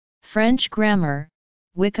French grammar,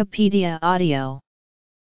 Wikipedia audio.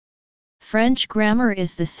 French grammar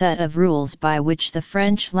is the set of rules by which the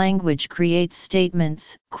French language creates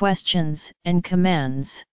statements, questions, and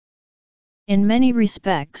commands. In many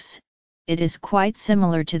respects, it is quite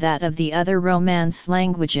similar to that of the other Romance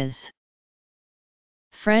languages.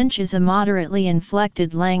 French is a moderately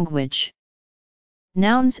inflected language.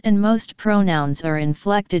 Nouns and most pronouns are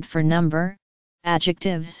inflected for number,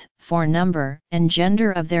 adjectives, for number and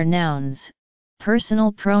gender of their nouns,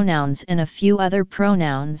 personal pronouns and a few other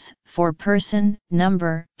pronouns, for person,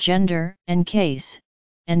 number, gender, and case,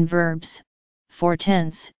 and verbs, for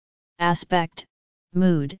tense, aspect,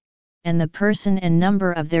 mood, and the person and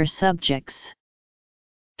number of their subjects.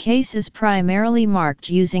 Case is primarily marked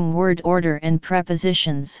using word order and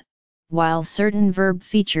prepositions, while certain verb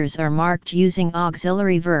features are marked using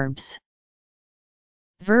auxiliary verbs.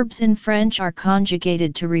 Verbs in French are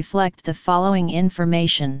conjugated to reflect the following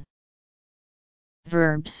information.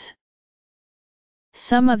 Verbs.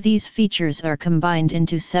 Some of these features are combined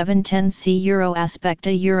into 7-10 Euro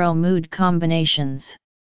aspecta Euro mood combinations.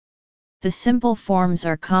 The simple forms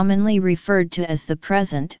are commonly referred to as the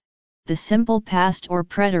present, the simple past or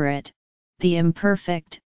preterite, the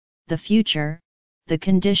imperfect, the future, the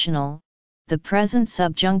conditional, the present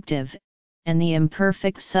subjunctive, and the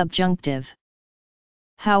imperfect subjunctive.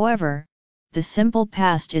 However, the simple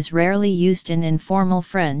past is rarely used in informal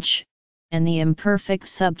French, and the imperfect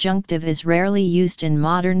subjunctive is rarely used in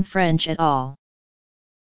modern French at all.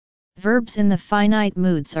 Verbs in the finite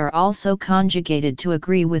moods are also conjugated to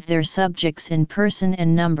agree with their subjects in person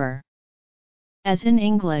and number. As in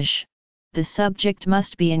English, the subject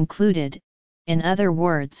must be included. In other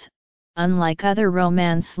words, unlike other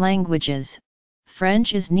Romance languages,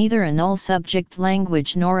 French is neither a null subject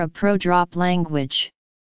language nor a prodrop language.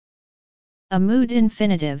 A mood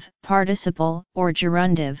infinitive, participle, or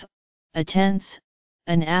gerundive, a tense,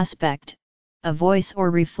 an aspect, a voice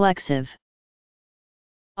or reflexive.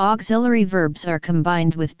 Auxiliary verbs are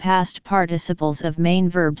combined with past participles of main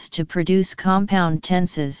verbs to produce compound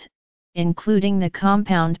tenses, including the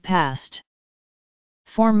compound past.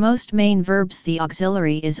 For most main verbs the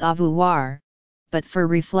auxiliary is avoir, but for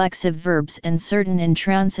reflexive verbs and certain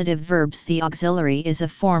intransitive verbs the auxiliary is a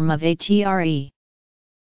form of atre.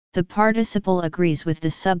 The participle agrees with the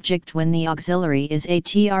subject when the auxiliary is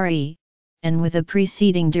atre, and with a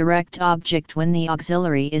preceding direct object when the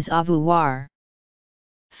auxiliary is avoir.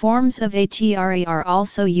 Forms of atre are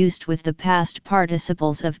also used with the past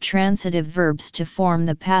participles of transitive verbs to form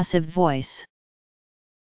the passive voice.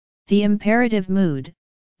 The imperative mood,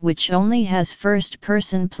 which only has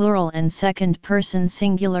first-person plural and second-person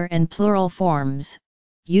singular and plural forms,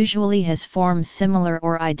 usually has forms similar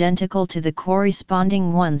or identical to the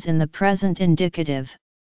corresponding ones in the present indicative.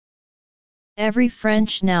 Every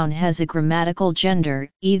French noun has a grammatical gender,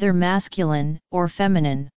 either masculine or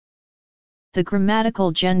feminine. The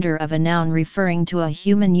grammatical gender of a noun referring to a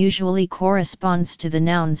human usually corresponds to the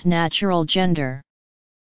noun's natural gender.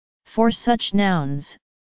 For such nouns,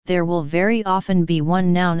 there will very often be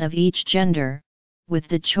one noun of each gender, with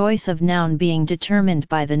the choice of noun being determined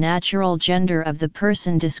by the natural gender of the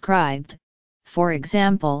person described. For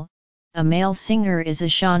example, a male singer is a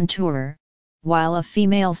chanteur, while a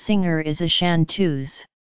female singer is a chanteuse.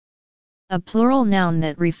 A plural noun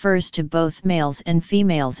that refers to both males and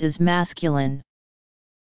females is masculine.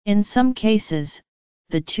 In some cases,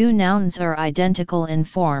 the two nouns are identical in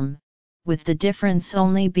form, with the difference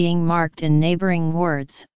only being marked in neighboring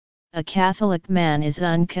words. A Catholic man is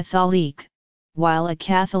un catholique, while a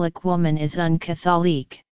Catholic woman is un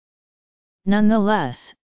catholique.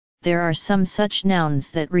 Nonetheless, there are some such nouns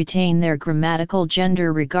that retain their grammatical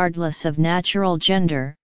gender regardless of natural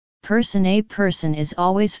gender. Person a person is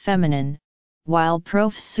always feminine, while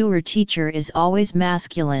professeur teacher is always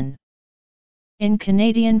masculine. In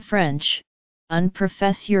Canadian French, un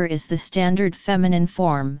professeur is the standard feminine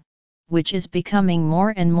form, which is becoming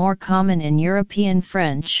more and more common in European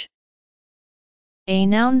French. A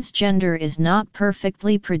noun's gender is not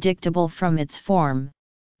perfectly predictable from its form,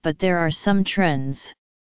 but there are some trends.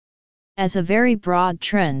 As a very broad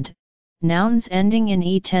trend, nouns ending in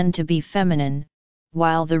e tend to be feminine,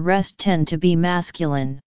 while the rest tend to be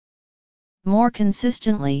masculine. More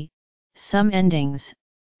consistently, some endings,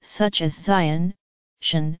 such as Zion,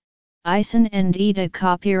 Shan, Isen and Ida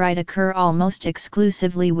copyright occur almost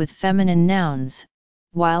exclusively with feminine nouns,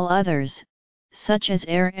 while others, such as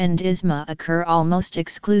er and isma occur almost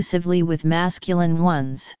exclusively with masculine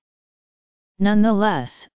ones.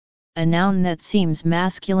 Nonetheless, a noun that seems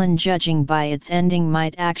masculine judging by its ending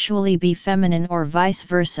might actually be feminine or vice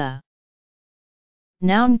versa.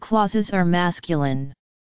 Noun clauses are masculine.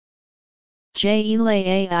 Je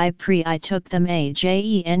lay ai pre I took them a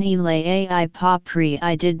jene lay ai pa pre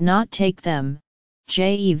I did not take them.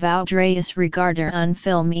 Je voudrais regarder un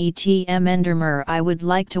film et m'endormir I would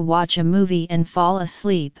like to watch a movie and fall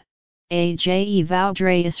asleep. A je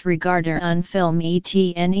voudrais regarder un film et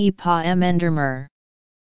ne pas m'endormir.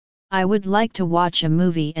 I would like to watch a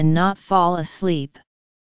movie and not fall asleep.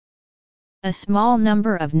 A small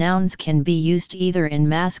number of nouns can be used either in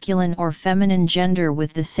masculine or feminine gender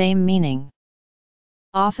with the same meaning.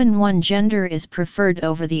 Often one gender is preferred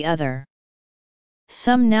over the other.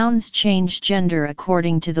 Some nouns change gender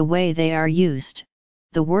according to the way they are used.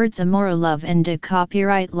 The words amour love and de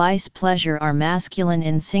copyright lice pleasure are masculine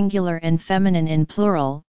in singular and feminine in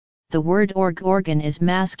plural. The word organ is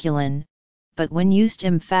masculine, but when used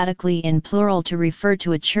emphatically in plural to refer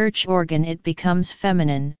to a church organ it becomes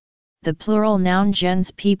feminine. The plural noun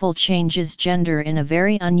gens people changes gender in a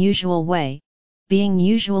very unusual way, being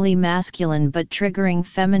usually masculine but triggering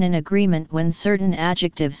feminine agreement when certain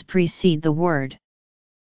adjectives precede the word.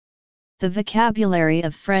 The vocabulary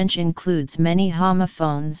of French includes many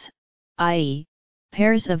homophones, i.e.,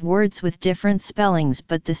 pairs of words with different spellings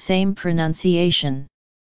but the same pronunciation.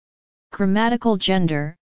 Grammatical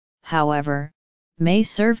gender, however, may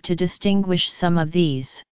serve to distinguish some of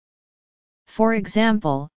these. For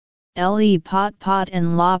example, le pot pot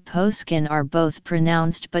and la poskin are both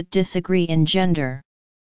pronounced but disagree in gender.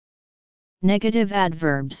 Negative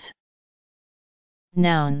adverbs.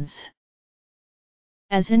 Nouns.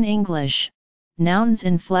 As in English, nouns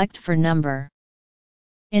inflect for number.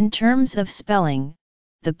 In terms of spelling,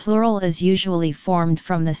 the plural is usually formed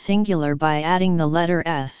from the singular by adding the letter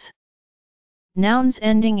s. Nouns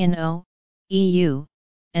ending in o, eu,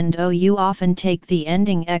 and ou often take the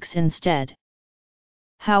ending x instead.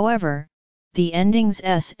 However, the endings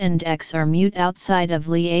s and x are mute outside of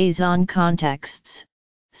liaison contexts,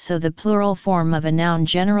 so the plural form of a noun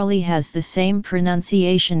generally has the same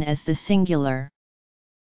pronunciation as the singular.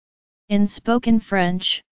 In spoken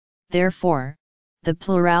French, therefore, the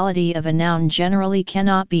plurality of a noun generally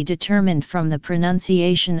cannot be determined from the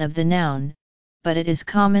pronunciation of the noun, but it is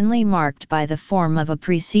commonly marked by the form of a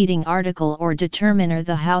preceding article or determiner.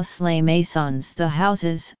 The house les maisons the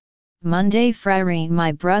houses, Monday frère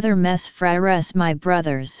my brother mes frères my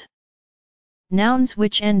brothers. Nouns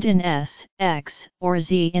which end in s, x, or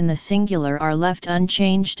z in the singular are left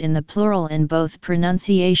unchanged in the plural in both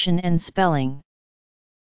pronunciation and spelling.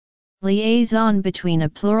 Liaison between a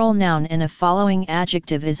plural noun and a following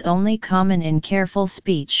adjective is only common in careful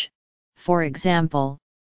speech, for example,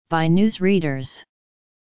 by newsreaders.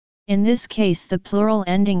 In this case the plural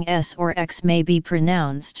ending s or x may be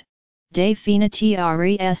pronounced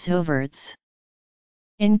définitivement ouverts.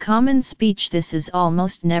 In common speech this is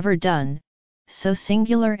almost never done, so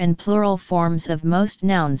singular and plural forms of most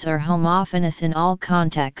nouns are homophonous in all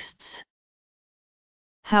contexts.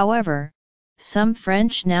 However, some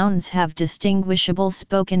French nouns have distinguishable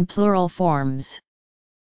spoken plural forms.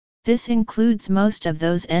 This includes most of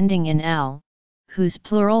those ending in al, whose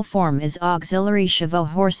plural form is auxiliary chevaux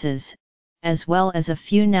horses, as well as a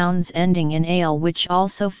few nouns ending in ale which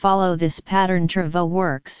also follow this pattern. Travaux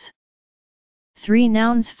works. 3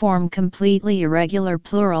 nouns form completely irregular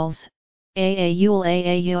plurals: aaul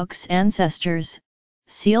aaux ancestors,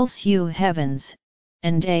 ciels u heavens,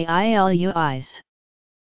 and ailu eyes.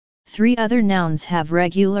 3 other nouns have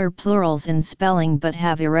regular plurals in spelling but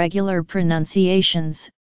have irregular pronunciations: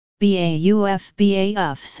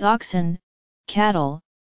 baufs oxen, cattle,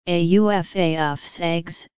 aufs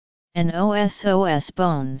eggs, and osos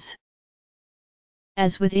bones.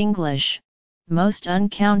 As with English, most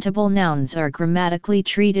uncountable nouns are grammatically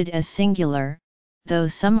treated as singular, though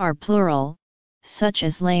some are plural, such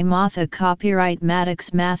as les matha copyright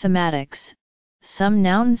mathematics. Some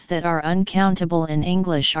nouns that are uncountable in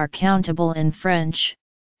English are countable in French,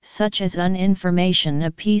 such as information,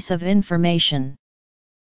 a piece of information.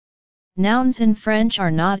 Nouns in French are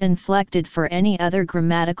not inflected for any other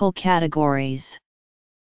grammatical categories.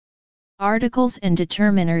 Articles and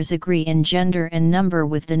determiners agree in gender and number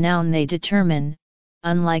with the noun they determine.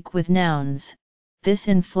 Unlike with nouns, this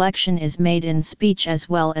inflection is made in speech as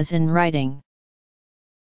well as in writing.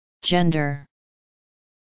 Gender.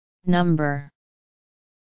 Number.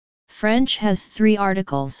 French has 3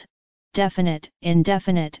 articles: definite,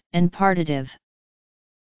 indefinite, and partitive.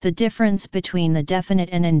 The difference between the definite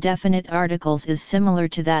and indefinite articles is similar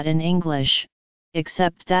to that in English,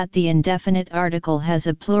 except that the indefinite article has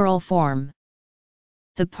a plural form.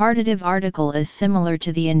 The partitive article is similar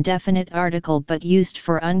to the indefinite article but used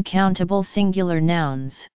for uncountable singular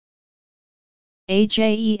nouns.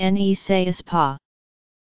 Ajene sais pas.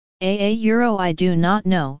 A euro I do not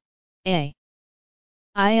know. A.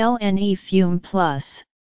 ilne fume plus.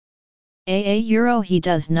 Euro he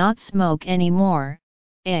does not smoke anymore.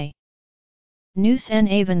 A. Nous en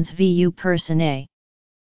avons vu personne.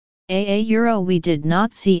 Euro we did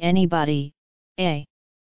not see anybody. A.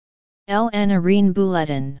 Ln rien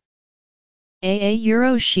bulletin.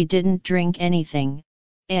 Euro she didn't drink anything.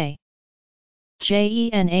 A.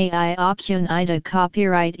 Genai aucune idea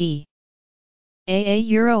copyright E.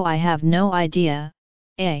 Euro I have no idea.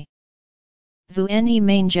 A. Vous ne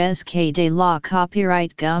mangez que de la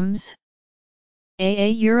copyright gums?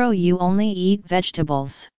 Euro you only eat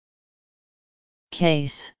vegetables.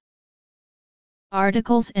 Case.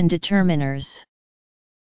 Articles and determiners.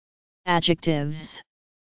 Adjectives.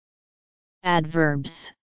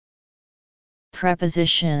 Adverbs.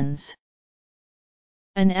 Prepositions.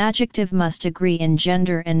 An adjective must agree in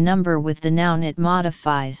gender and number with the noun it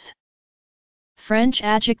modifies. French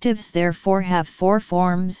adjectives therefore have four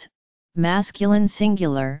forms: masculine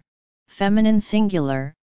singular, feminine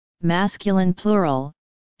singular, masculine plural,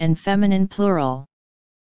 and feminine plural.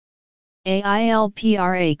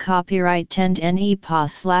 AILPRA copyright tend ne pa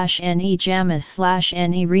 /ne jamis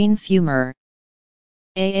 /ne rien fumer.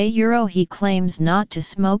 Euro he claims not to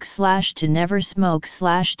smoke / to never smoke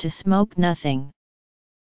 / to smoke nothing.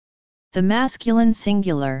 The masculine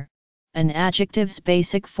singular, an adjective's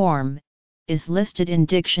basic form, is listed in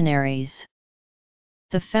dictionaries.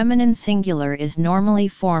 The feminine singular is normally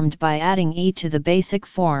formed by adding e to the basic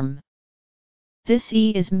form. This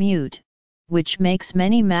e is mute, which makes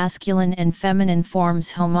many masculine and feminine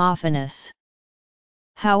forms homophonous.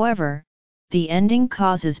 However, the ending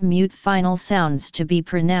causes mute final sounds to be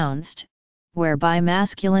pronounced, whereby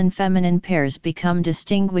masculine-feminine pairs become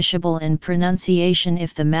distinguishable in pronunciation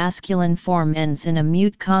if the masculine form ends in a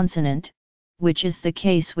mute consonant, which is the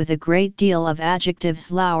case with a great deal of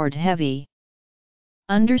adjectives lowered heavy.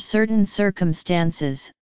 Under certain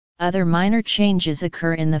circumstances, other minor changes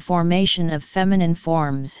occur in the formation of feminine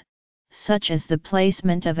forms, such as the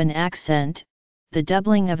placement of an accent, the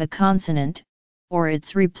doubling of a consonant, or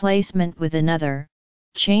its replacement with another,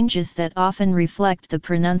 changes that often reflect the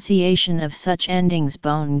pronunciation of such endings: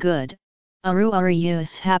 bone good,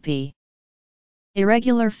 arus happy.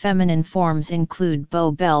 Irregular feminine forms include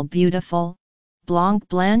beau belle beautiful, blanc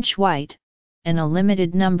blanche white, and a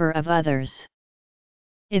limited number of others.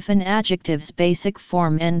 If an adjective's basic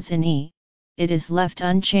form ends in e, it is left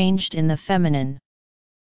unchanged in the feminine.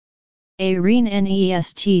 A rien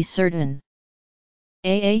nest certain.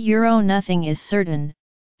 Euro nothing is certain.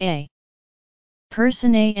 A.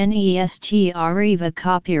 Person nest arriva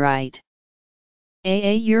copyright.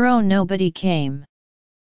 Euro nobody came.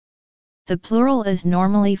 The plural is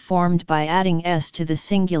normally formed by adding s to the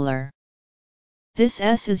singular. This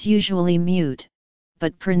s is usually mute,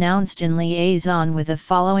 but pronounced in liaison with a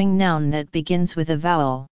following noun that begins with a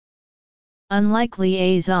vowel. Unlike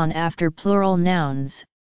liaison after plural nouns,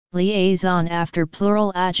 liaison after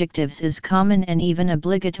plural adjectives is common and even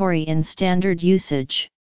obligatory in standard usage.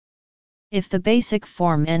 If the basic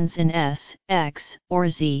form ends in s, x, or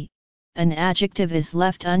z, an adjective is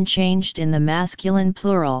left unchanged in the masculine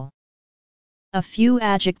plural. A few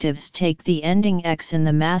adjectives take the ending x in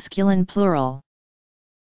the masculine plural.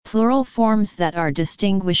 Plural forms that are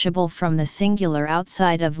distinguishable from the singular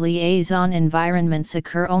outside of liaison environments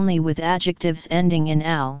occur only with adjectives ending in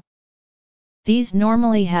al. These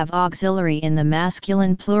normally have auxiliary in the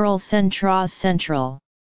masculine plural centras central.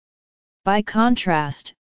 By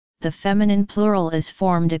contrast, the feminine plural is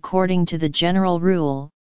formed according to the general rule,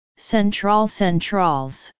 central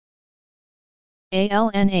centrals.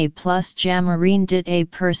 Alna plus jamarine dit a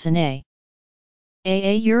personne.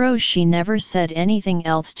 Euro she never said anything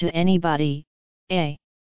else to anybody. A.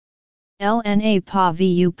 Lna pas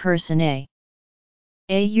vu personne.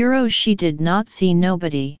 Euro she did not see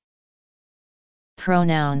nobody.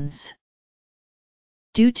 Pronouns.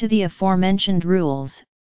 Due to the aforementioned rules,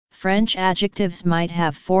 French adjectives might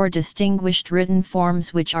have four distinguished written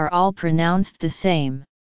forms which are all pronounced the same.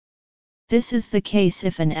 This is the case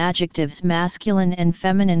if an adjective's masculine and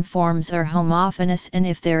feminine forms are homophonous and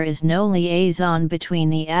if there is no liaison between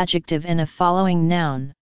the adjective and a following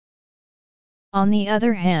noun. On the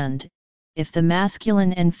other hand, if the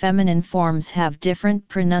masculine and feminine forms have different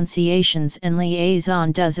pronunciations and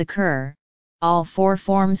liaison does occur, all four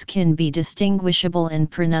forms can be distinguishable in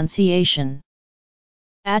pronunciation.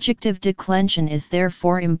 Adjective declension is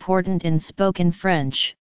therefore important in spoken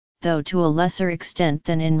French, though to a lesser extent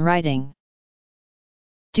than in writing.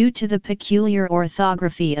 Due to the peculiar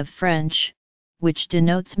orthography of French, which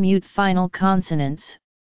denotes mute final consonants,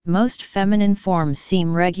 most feminine forms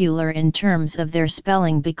seem regular in terms of their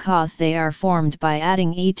spelling because they are formed by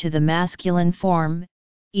adding e to the masculine form,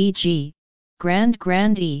 e.g.,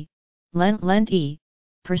 grand e, lent e,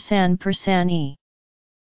 persan e.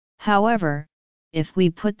 However, if we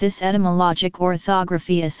put this etymologic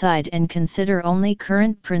orthography aside and consider only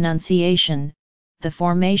current pronunciation, the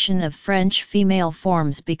formation of French female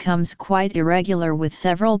forms becomes quite irregular with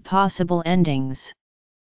several possible endings.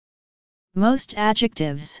 Most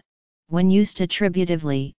adjectives, when used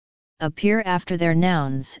attributively, appear after their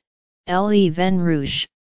nouns, le vin rouge.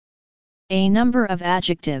 A number of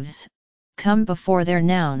adjectives come before their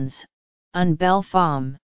nouns, une belle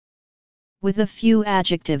femme. With a few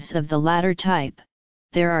adjectives of the latter type,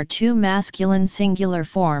 there are two masculine singular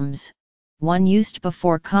forms, one used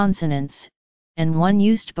before consonants, and one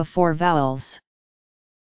used before vowels.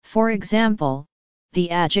 For example, the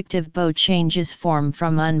adjective beau changes form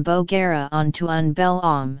from un beau garçon to un bel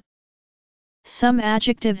homme. Some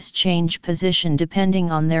adjectives change position depending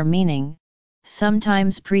on their meaning,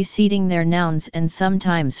 sometimes preceding their nouns and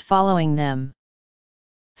sometimes following them.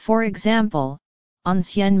 For example,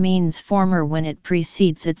 ancien means former when it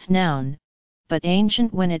precedes its noun, but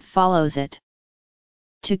ancient when it follows it.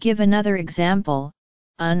 To give another example,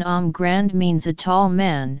 un homme grand means a tall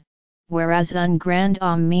man, whereas un grand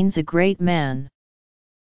homme means a great man.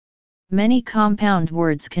 Many compound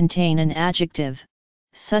words contain an adjective,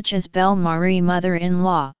 such as belle Marie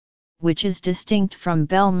mother-in-law, which is distinct from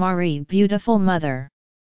belle Marie beautiful mother.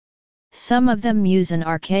 Some of them use an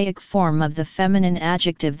archaic form of the feminine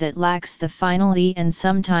adjective that lacks the final e and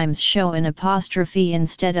sometimes show an apostrophe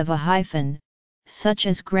instead of a hyphen, such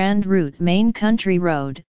as Grande Route main country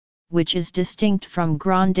road, which is distinct from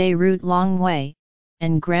Grande Route long way,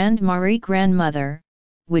 and Grande Marie grandmother,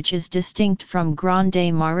 which is distinct from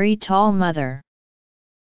Grande Marie tall mother.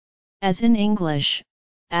 As in English,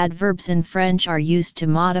 adverbs in French are used to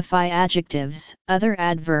modify adjectives, other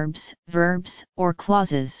adverbs, verbs, or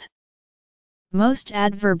clauses. Most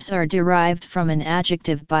adverbs are derived from an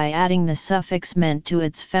adjective by adding the suffix ment to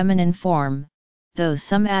its feminine form, though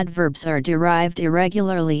some adverbs are derived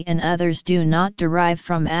irregularly and others do not derive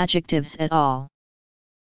from adjectives at all.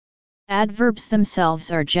 Adverbs themselves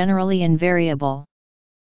are generally invariable.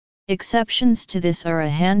 Exceptions to this are a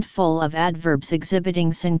handful of adverbs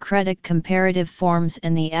exhibiting syncretic comparative forms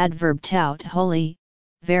and the adverb tout wholly,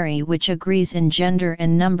 very, which agrees in gender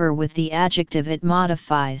and number with the adjective it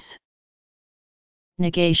modifies.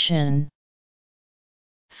 Negation.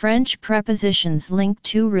 French prepositions link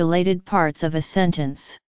two related parts of a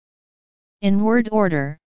sentence. In word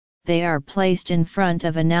order, they are placed in front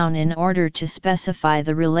of a noun in order to specify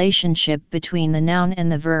the relationship between the noun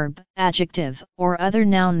and the verb, adjective, or other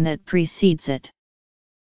noun that precedes it.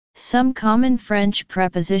 Some common French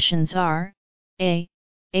prepositions are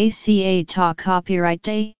aca ta copyright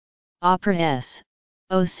de, après s,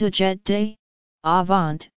 au sujet de,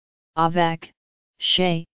 avant, avec,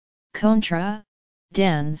 chez, contre,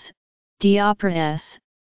 dans, d'après s,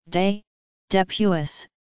 de, depuis,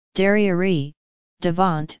 derrière,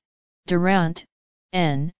 devant, durant,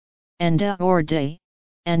 en dehors de,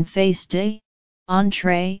 en face de,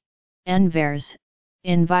 entre, envers,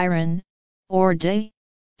 environ, hors de,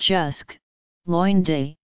 jusque, loin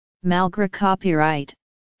de, malgré copyright,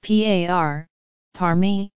 par,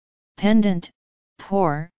 parmi, pendant,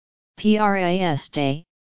 pour, prast,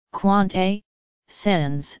 quant,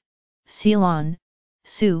 sans, selon,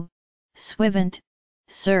 sous, suivant,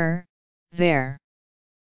 sur, vers.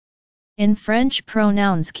 In French,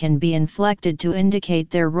 pronouns can be inflected to indicate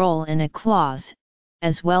their role in a clause,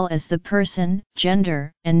 as well as the person,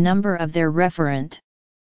 gender, and number of their referent.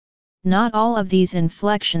 Not all of these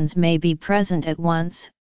inflections may be present at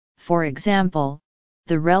once. For example,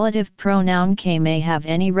 the relative pronoun que may have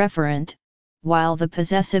any referent, while the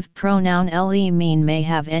possessive pronoun le mean may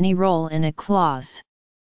have any role in a clause.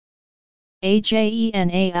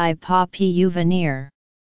 Ajenai pas pu venir.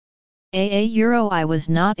 I was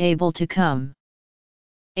not able to come.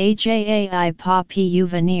 Ajai pas pu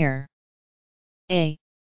venir.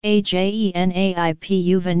 Ajenai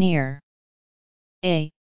pu venir.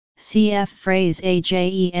 Cf phrase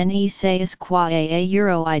ajene sais quoi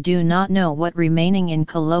I do not know what, remaining in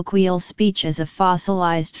colloquial speech as a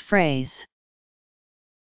fossilized phrase.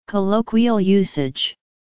 Colloquial usage.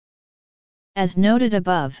 As noted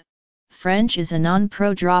above, French is a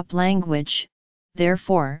non-prodrop language,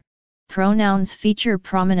 therefore, pronouns feature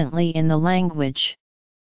prominently in the language.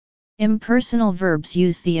 Impersonal verbs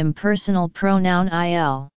use the impersonal pronoun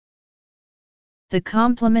il. The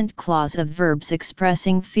complement clause of verbs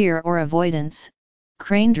expressing fear or avoidance,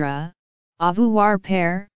 craindre, avoir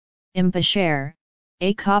peur, empêcher,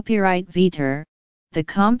 et copyright veter, the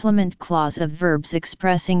complement clause of verbs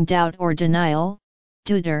expressing doubt or denial,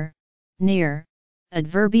 douter, near,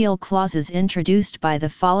 adverbial clauses introduced by the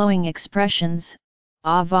following expressions: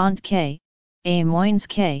 avant que, à moins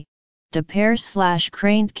que, de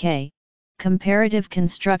pair/crainte que, comparative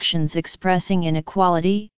constructions expressing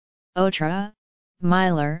inequality, autre,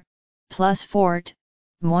 mieux, plus fort,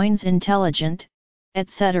 moins intelligent,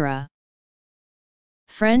 etc.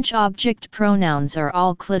 French object pronouns are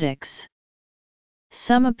all clitics.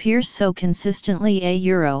 Some appear so consistently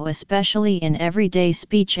especially in everyday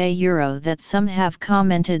speech that some have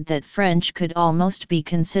commented that French could almost be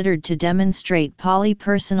considered to demonstrate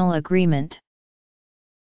polypersonal agreement.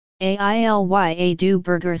 Ailya du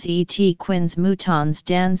burgers et quins moutons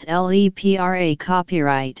dans lepra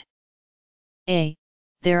copyright. A.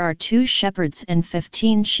 There are 2 shepherds and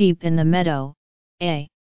 15 sheep in the meadow. A.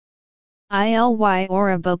 Ily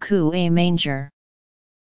aura beaucoup a manger.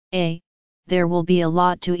 A. There will be a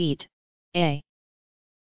lot to eat. A.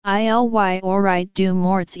 Ily aurait du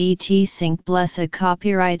morts et 5 blessés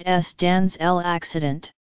copyright s dans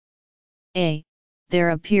l'accident. A.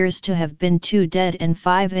 There appears to have been 2 dead and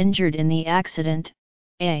 5 injured in the accident.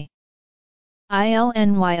 A.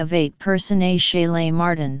 Ilny of 8 personnes chez les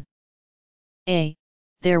Martins. A.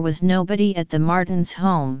 There was nobody at the Martins'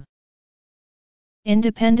 home.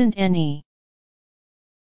 Independent ne.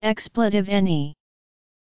 Expletive ne.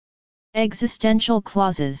 Existential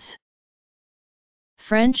clauses.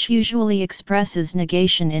 French usually expresses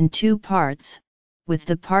negation in 2 parts, with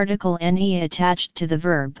the particle ne attached to the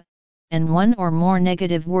verb, and 1 or more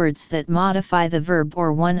negative words that modify the verb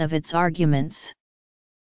or one of its arguments.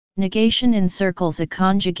 Negation encircles a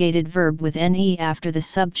conjugated verb with ne after the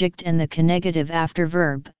subject and the connegative after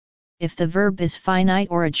verb, if the verb is finite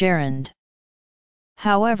or a gerund.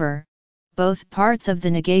 However, both parts of the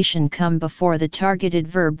negation come before the targeted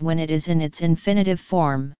verb when it is in its infinitive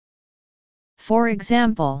form. For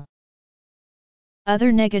example,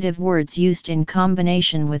 other negative words used in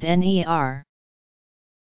combination with ne are.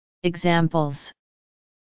 Examples: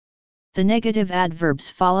 the negative adverbs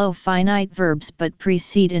follow finite verbs but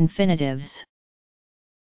precede infinitives.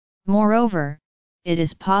 Moreover, it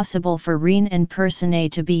is possible for reine and personne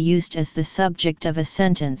to be used as the subject of a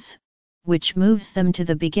sentence, which moves them to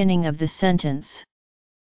the beginning of the sentence.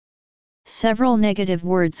 Several negative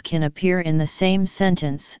words can appear in the same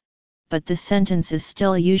sentence, but the sentence is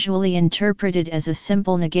still usually interpreted as a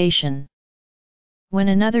simple negation. When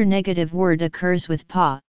another negative word occurs with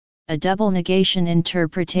pas, a double negation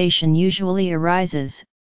interpretation usually arises,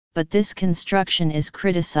 but this construction is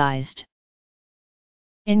criticized.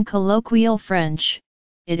 In colloquial French,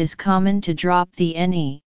 it is common to drop the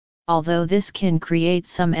ne, although this can create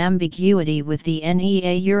some ambiguity with the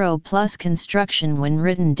nea euro plus construction when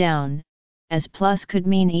written down, as plus could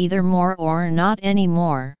mean either more or not any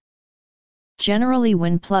more. Generally,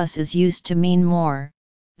 when plus is used to mean more,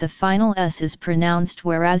 the final s is pronounced,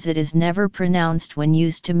 whereas it is never pronounced when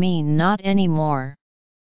used to mean not any more.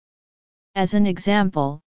 As an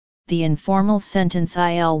example, the informal sentence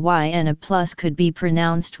ilyn a plus could be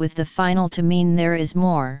pronounced with the final to mean there is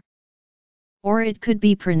more. Or it could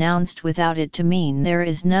be pronounced without it to mean there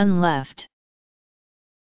is none left.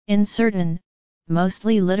 In certain,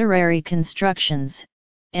 mostly literary constructions,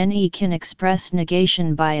 ne can express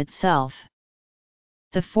negation by itself.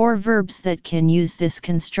 The 4 verbs that can use this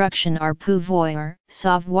construction are pouvoir,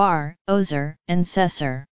 savoir, oser, and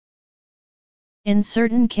cesser. In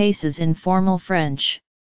certain cases in formal French,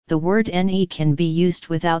 the word ne can be used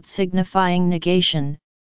without signifying negation.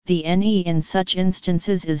 The ne in such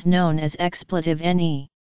instances is known as expletive ne.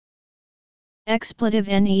 Expletive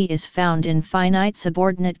ne is found in finite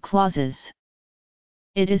subordinate clauses.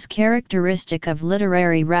 It is characteristic of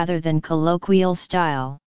literary rather than colloquial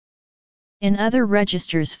style. In other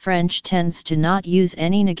registers, French tends to not use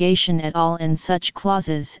any negation at all in such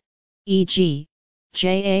clauses, e.g.,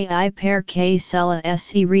 jai per que cela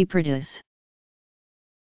se reproduce.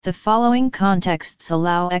 The following contexts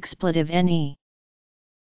allow expletive ne.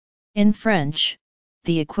 In French,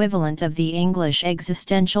 the equivalent of the English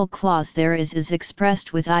existential clause there is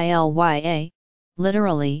expressed with ilya,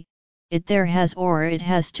 literally, it there has or it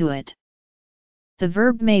has to it. The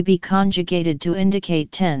verb may be conjugated to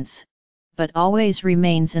indicate tense, but always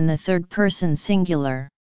remains in the third person singular.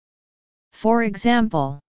 For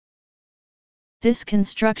example, this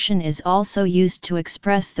construction is also used to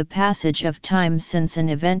express the passage of time since an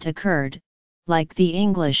event occurred, like the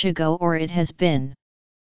English ago or it has been.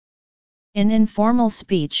 In informal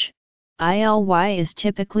speech, ILY is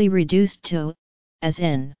typically reduced to, as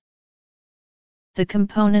in. The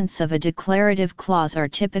components of a declarative clause are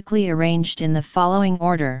typically arranged in the following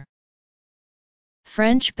order.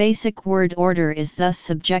 French basic word order is thus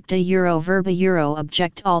subject a verb a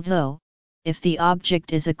object although, if the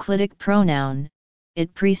object is a clitic pronoun,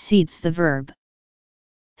 it precedes the verb.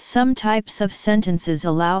 Some types of sentences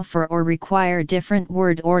allow for or require different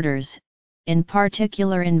word orders, in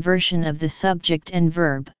particular inversion of the subject and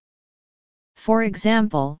verb. For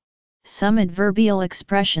example, some adverbial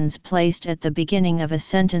expressions placed at the beginning of a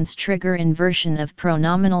sentence trigger inversion of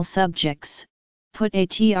pronominal subjects. Put a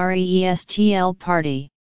trestl party.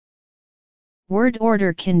 Word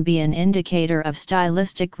order can be an indicator of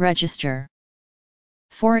stylistic register.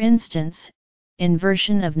 For instance,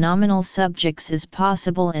 inversion of nominal subjects is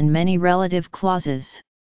possible in many relative clauses.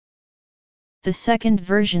 The second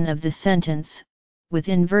version of the sentence, with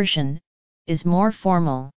inversion, is more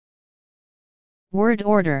formal. Word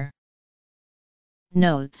order.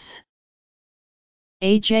 Notes.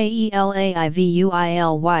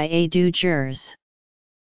 AJELAIVUILYA do jurs.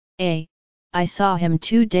 A. I saw him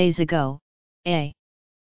 2 days ago. A.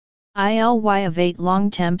 ILY of 8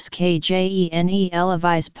 long temps KJENEL of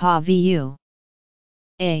IS pa VU.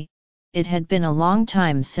 A. It had been a long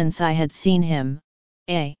time since I had seen him.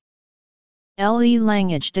 A. LE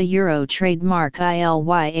language de Euro trademark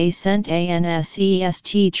ILYA cent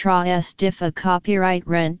ANSEST tra S diff a copyright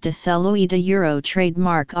rent de celui de Euro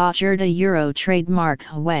trademark auger de Euro trademark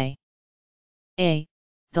Huawei. A.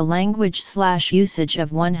 The language/usage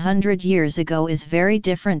of 100 years ago is very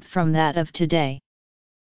different from that of today.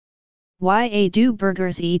 Ya du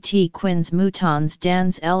burgers et quins moutons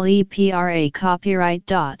dans lepra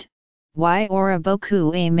copyright. Y aura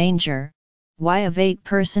beaucoup a manger. Y avait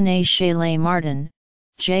personne chez les Martin,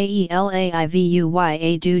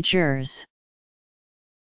 JELAIVUYA du jurs.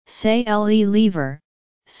 Say le lever,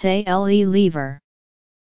 say le lever.